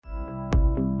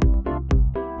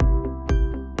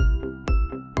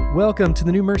Welcome to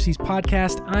the New Mercies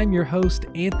Podcast. I'm your host,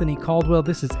 Anthony Caldwell.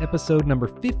 This is episode number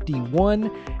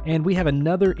 51, and we have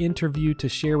another interview to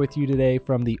share with you today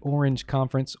from the Orange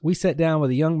Conference. We sat down with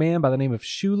a young man by the name of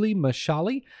Shuli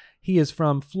Mishali. He is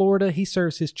from Florida. He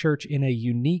serves his church in a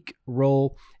unique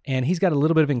role, and he's got a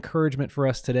little bit of encouragement for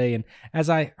us today. And as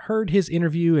I heard his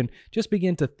interview and just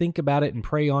began to think about it and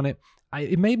pray on it,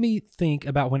 it made me think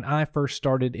about when I first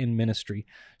started in ministry.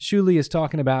 Shuli is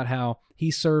talking about how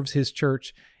he serves his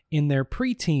church in their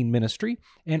preteen ministry,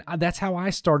 and that's how I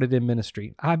started in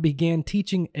ministry. I began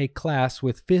teaching a class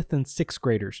with 5th and 6th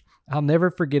graders. I'll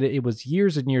never forget it. It was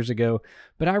years and years ago,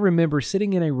 but I remember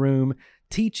sitting in a room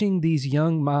teaching these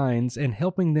young minds and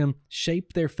helping them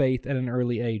shape their faith at an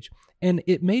early age. And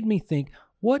it made me think,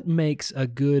 what makes a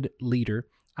good leader?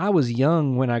 I was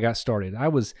young when I got started. I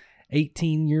was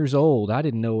 18 years old. I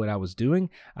didn't know what I was doing.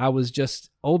 I was just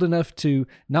old enough to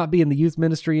not be in the youth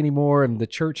ministry anymore, and the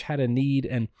church had a need.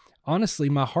 And honestly,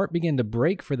 my heart began to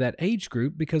break for that age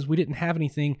group because we didn't have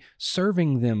anything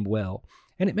serving them well.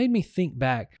 And it made me think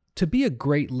back, to be a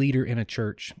great leader in a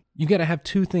church, you got to have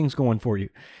two things going for you.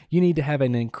 You need to have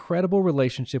an incredible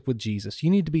relationship with Jesus. You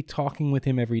need to be talking with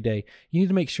him every day. You need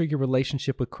to make sure your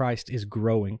relationship with Christ is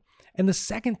growing. And the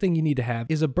second thing you need to have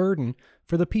is a burden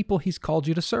for the people he's called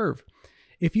you to serve.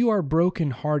 If you are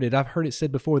brokenhearted, I've heard it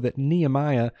said before that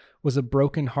Nehemiah was a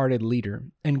brokenhearted leader,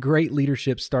 and great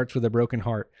leadership starts with a broken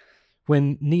heart.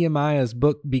 When Nehemiah's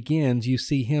book begins, you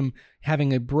see him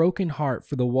having a broken heart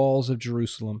for the walls of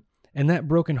Jerusalem. And that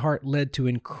broken heart led to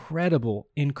incredible,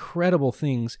 incredible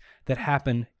things that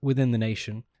happen within the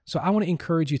nation. So I want to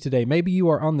encourage you today. Maybe you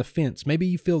are on the fence. Maybe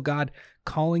you feel God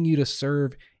calling you to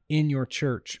serve in your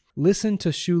church. Listen to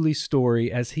Shuli's story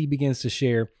as he begins to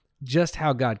share just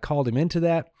how God called him into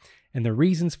that and the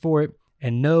reasons for it,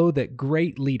 and know that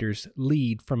great leaders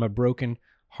lead from a broken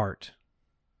heart.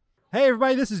 Hey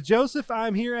everybody, this is Joseph.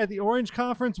 I'm here at the Orange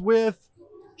Conference with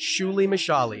Shuli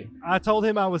Mishali. I told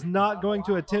him I was not going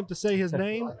to attempt to say his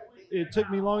name. It took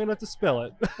me long enough to spell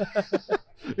it.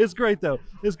 It's great though.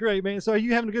 It's great, man. So are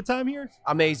you having a good time here?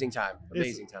 Amazing time.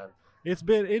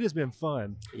 It has been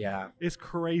fun. Yeah. It's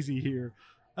crazy here.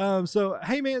 So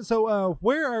hey man, so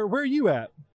where are you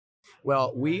at?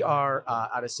 Well, we are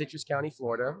out of Citrus County,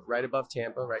 Florida, right above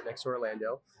Tampa, right next to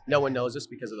Orlando. No one knows us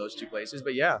because of those two places,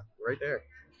 but yeah, right there.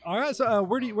 All right. So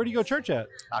where do you go to church at?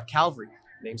 Calvary.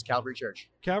 Name's Calvary Church.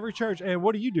 Calvary Church. And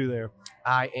what do you do there?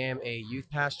 I am a youth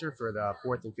pastor for the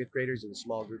 4th and 5th graders in the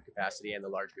small group capacity and the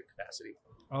large group capacity.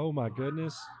 Oh my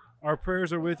goodness. Our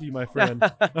prayers are with you, my friend.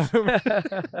 That's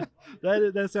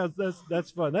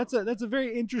fun. That's a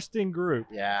very interesting group.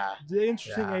 Yeah. The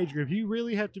interesting age group. You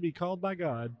really have to be called by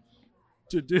God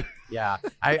to do. Yeah.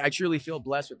 I truly feel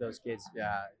blessed with those kids.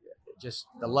 Just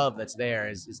the love that's there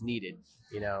is needed.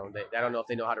 You know, I don't know if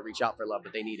they know how to reach out for love,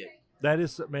 but they need it. That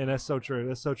is, man, that's so true.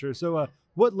 That's so true. So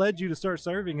what led you to start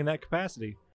serving in that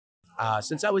capacity?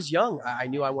 Since I was young, I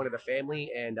knew I wanted a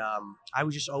family, and I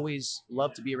was just always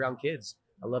loved to be around kids.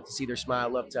 I love to see their smile. I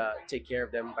love to take care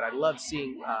of them, but I love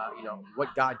seeing,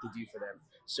 what God could do for them.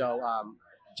 So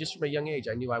just from a young age,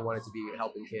 I knew I wanted to be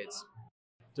helping kids.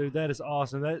 Dude, that is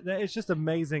awesome. That it's just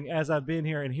amazing as I've been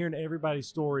here and hearing everybody's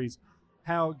stories,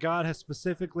 how God has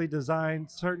specifically designed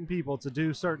certain people to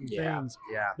do certain things.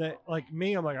 Yeah. That, like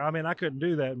me, I'm like, I mean, I couldn't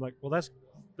do that. I'm like, well,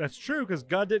 that's true because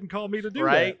God didn't call me to do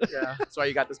right? that. Yeah. That's why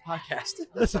you got this podcast.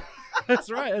 That's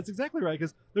right. That's exactly right.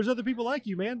 Because there's other people like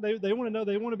you, man. They want to know.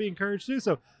 They want to be encouraged too.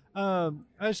 So I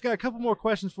just got a couple more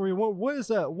questions for you.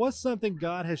 What's something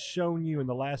God has shown you in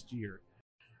the last year?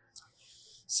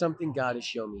 Something God has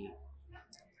shown me.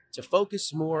 To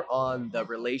focus more on the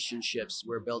relationships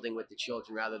we're building with the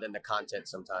children rather than the content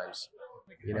sometimes.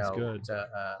 That's good.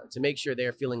 To make sure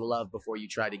they're feeling love before you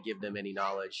try to give them any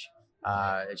knowledge.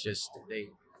 It's just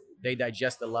they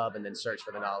digest the love and then search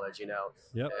for the knowledge,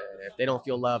 Yep. If they don't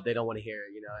feel love, they don't want to hear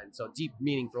it, and so deep,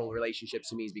 meaningful relationships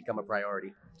to me has become a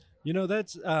priority.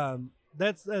 That's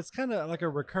kind of like a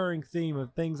recurring theme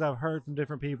of things I've heard from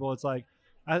different people. It's like,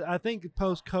 I think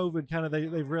post-COVID, kind of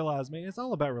they've realized, man, it's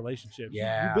all about relationships.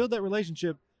 Yeah. You build that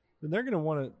relationship, then they're gonna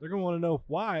want to know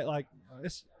why. Like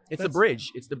it's the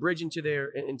bridge. It's the bridge into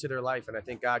their life, and I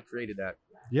think God created that.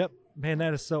 Yep, man,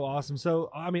 that is so awesome.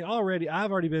 So I mean,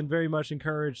 I've already been very much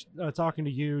encouraged talking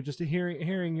to you, just to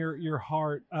hearing your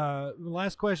heart. The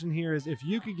last question here is, if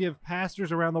you could give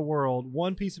pastors around the world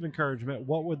one piece of encouragement,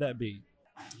 what would that be?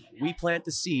 We plant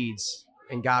the seeds,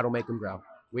 and God will make them grow.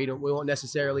 We won't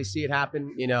necessarily see it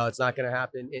happen. It's not going to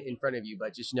happen in front of you,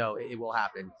 but just know it will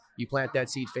happen. You plant that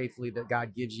seed faithfully that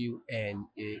God gives you, and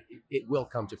it will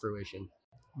come to fruition.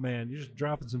 Man, you're just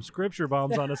dropping some scripture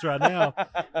bombs on us right now.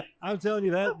 I'm telling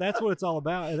you, that's what it's all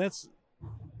about. And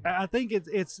I think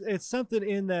it's something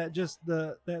in that, just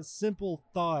that simple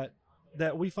thought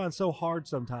that we find so hard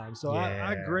sometimes. So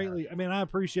I greatly, I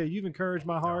appreciate you've encouraged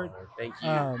my heart. Oh, thank you.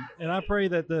 And I pray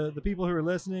that the people who are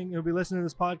listening, who'll be listening to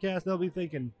this podcast, they'll be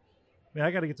thinking, man,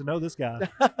 I got to get to know this guy.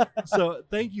 So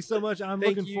thank you so much. I'm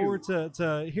looking forward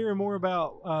to hearing more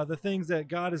about the things that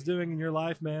God is doing in your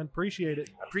life, man. Appreciate it.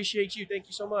 I appreciate you. Thank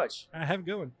you so much. Have a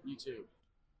good one. You too.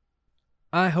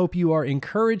 I hope you are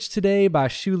encouraged today by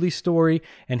Shuli's story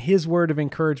and his word of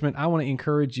encouragement. I want to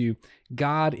encourage you.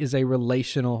 God is a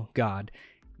relational God.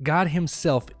 God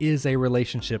himself is a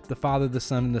relationship, the Father, the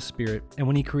Son, and the Spirit. And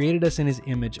when he created us in his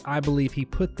image, I believe he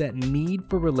put that need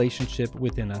for relationship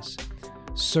within us.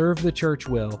 Serve the church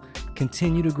well,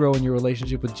 continue to grow in your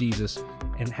relationship with Jesus,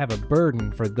 and have a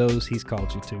burden for those he's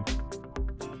called you to.